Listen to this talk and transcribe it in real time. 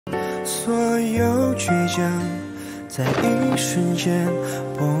所有倔强在一瞬间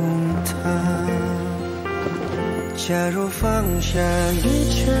崩塌。假如放下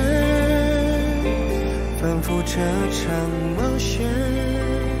一切，反复这场冒险，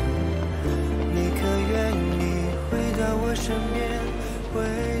你可愿意回到我身边，回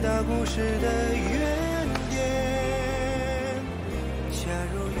到故事的原点？假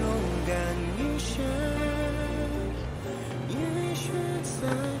如勇敢一些，也许在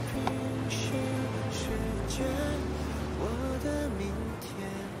平行世界，我的明天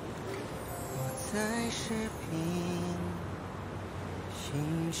我才是平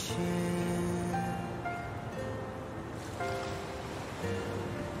行线。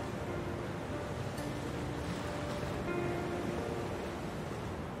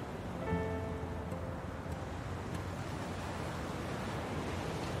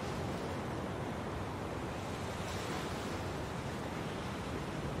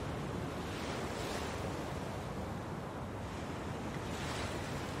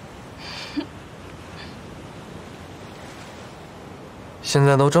现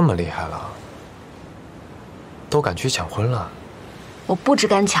在都这么厉害了，都敢去抢婚了？我不只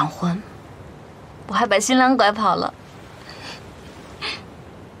敢抢婚，我还把新郎拐跑了。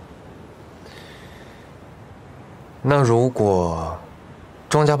那如果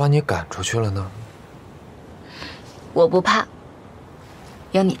庄家把你赶出去了呢？我不怕，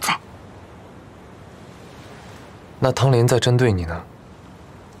有你在。那汤林在针对你呢？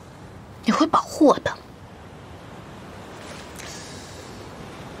你会保护我的。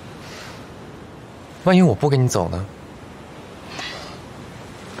万一我不跟你走呢？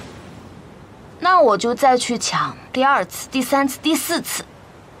那我就再去抢第二次、第三次、第四次，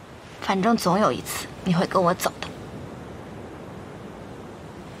反正总有一次你会跟我走的。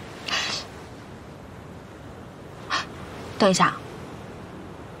等一下，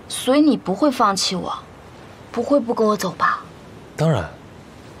所以你不会放弃我，不会不跟我走吧？当然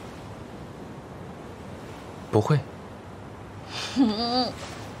不会。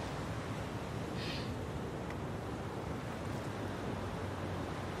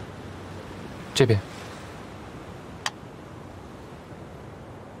这边。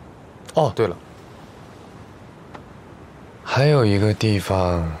哦，对了，还有一个地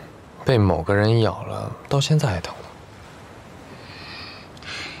方被某个人咬了，到现在还疼。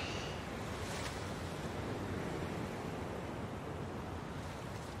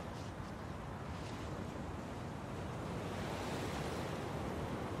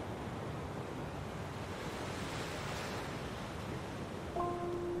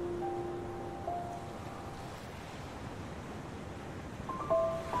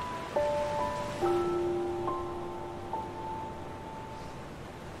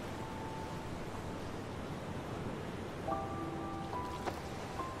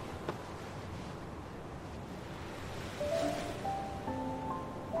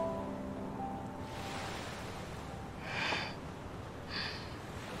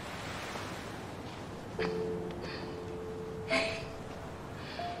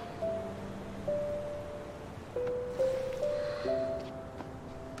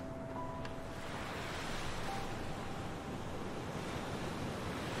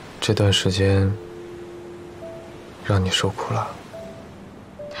这段时间让你受苦了？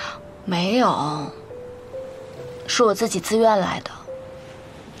没有，是我自己自愿来的，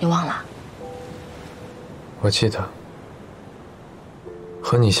你忘了？我记得，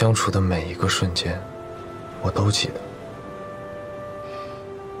和你相处的每一个瞬间，我都记得。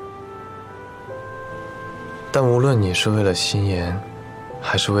但无论你是为了心妍，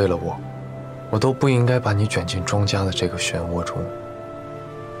还是为了我，我都不应该把你卷进庄家的这个漩涡中。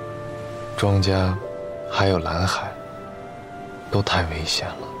庄家，还有蓝海，都太危险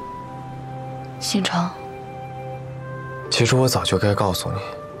了。星辰，其实我早就该告诉你，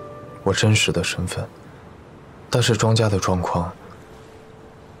我真实的身份。但是庄家的状况，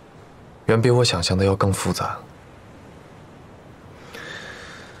远比我想象的要更复杂。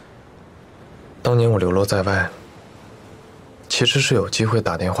当年我流落在外，其实是有机会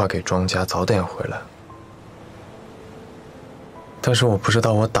打电话给庄家早点回来。但是我不知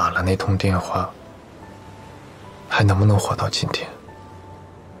道我打了那通电话，还能不能活到今天。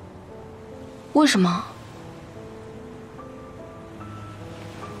为什么？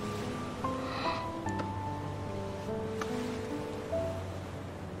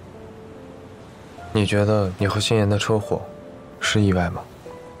你觉得你和心妍的车祸是意外吗？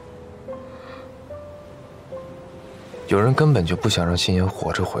有人根本就不想让心妍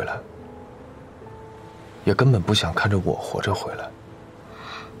活着回来，也根本不想看着我活着回来。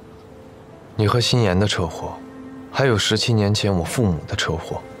你和心妍的车祸，还有17年前我父母的车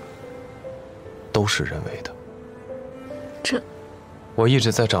祸，都是人为的。这，我一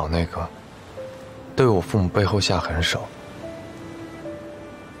直在找那个对我父母背后下狠手，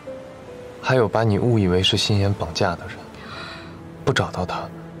还有把你误以为是心妍绑架的人。不找到他，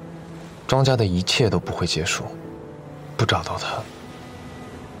庄家的一切都不会结束；不找到他，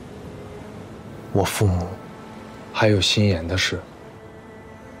我父母还有心妍的事，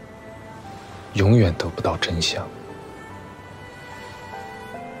永远得不到真相。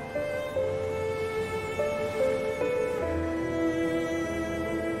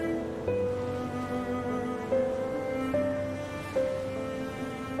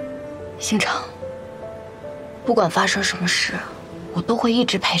星城，不管发生什么事，我都会一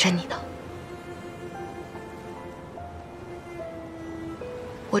直陪着你的。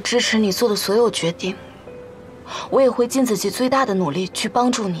我支持你做的所有决定，我也会尽自己最大的努力去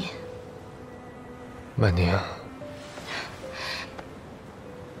帮助你。曼宁，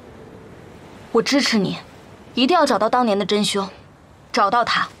我支持你，一定要找到当年的真凶，找到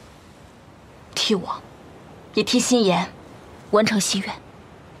他，替我，也替心妍完成心愿。